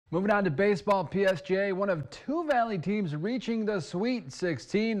Moving on to baseball, PSJA, one of two Valley teams reaching the Sweet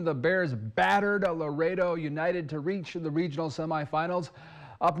 16. The Bears battered Laredo United to reach the regional semifinals.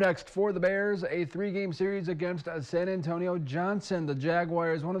 Up next for the Bears, a three-game series against San Antonio Johnson. The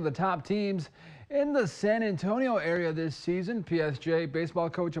Jaguars, one of the top teams in the San Antonio area this season. PSJA baseball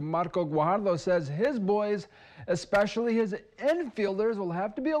coach Marco Guajardo says his boys, especially his infielders, will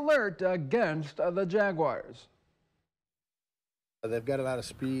have to be alert against the Jaguars. They've got a lot of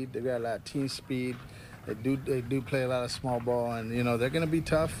speed. They've got a lot of team speed. They do play a lot of small ball, and you know they're going to be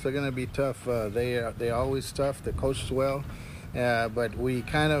tough. They're going to be tough. They're always tough. They're coached well, but we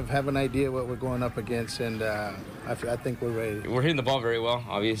kind of have an idea what we're going up against, and I think we're ready. We're hitting the ball very well.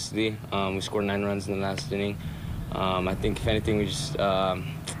 Obviously, we scored 9 runs in the last inning. I think if anything, we just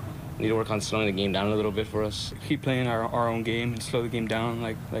need to work on slowing the game down a little bit for us. Keep playing our own game and slow the game down,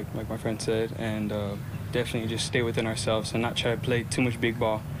 like my friend said, and definitely just stay within ourselves and not try to play too much big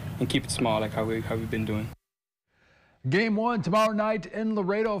ball and keep it small like how we've been doing. Game 1 tomorrow night in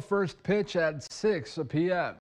Laredo. First pitch at 6 p.m.